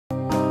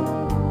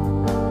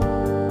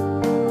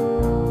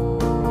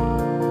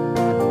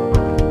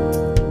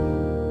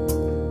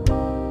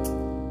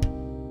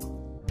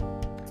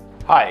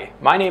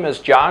My name is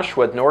Josh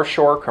with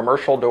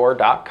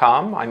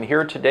NorthshoreCommercialDoor.com. I'm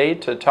here today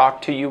to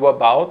talk to you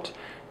about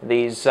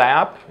the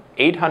Zap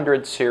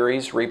 800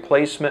 series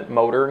replacement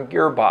motor and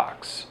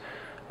gearbox.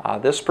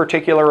 This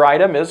particular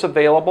item is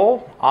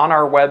available on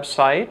our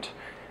website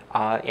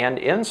and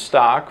in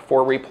stock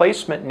for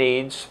replacement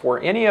needs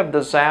for any of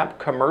the Zap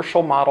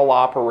commercial model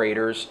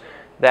operators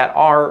that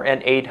are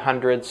an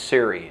 800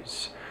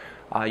 series.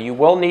 You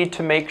will need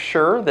to make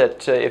sure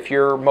that if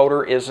your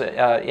motor is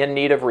in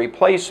need of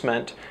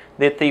replacement,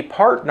 that the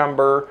part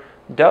number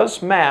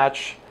does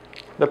match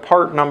the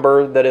part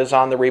number that is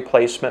on the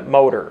replacement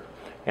motor.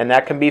 And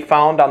that can be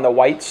found on the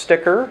white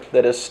sticker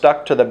that is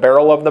stuck to the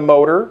barrel of the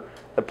motor.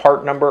 The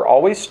part number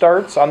always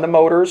starts on the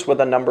motors with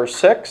a number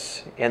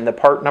 6, and the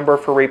part number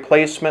for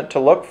replacement to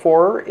look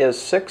for is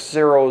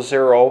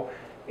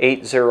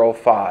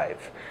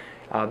 600805.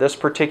 This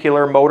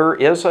particular motor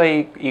is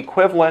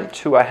equivalent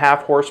to a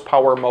half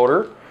horsepower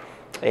motor,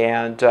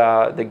 and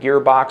the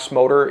gearbox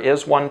motor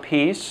is one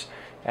piece,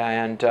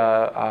 and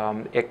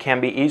it can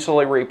be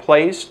easily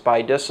replaced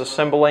by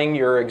disassembling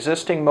your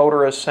existing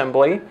motor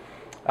assembly,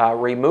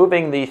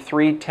 removing the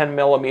 3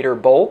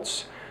 10mm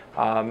bolts,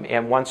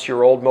 and once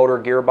your old motor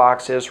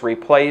gearbox is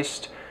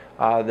replaced,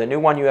 the new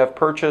one you have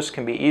purchased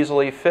can be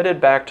easily fitted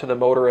back to the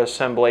motor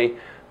assembly,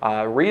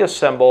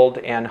 reassembled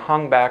and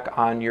hung back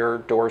on your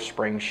door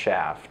spring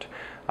shaft.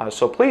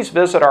 So please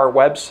visit our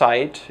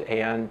website,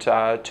 and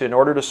in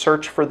order to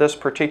search for this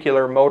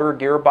particular motor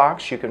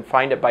gearbox, you can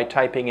find it by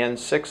typing in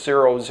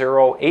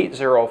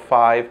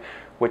 600805,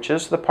 which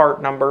is the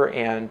part number.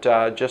 And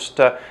just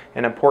an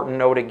important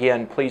note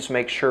again, please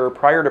make sure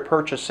prior to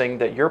purchasing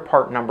that your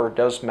part number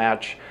does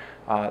match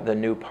the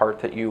new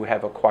part that you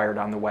have acquired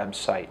on the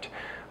website.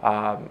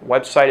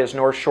 Website is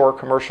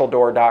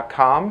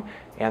NorthshoreCommercialDoor.com,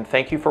 and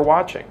thank you for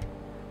watching.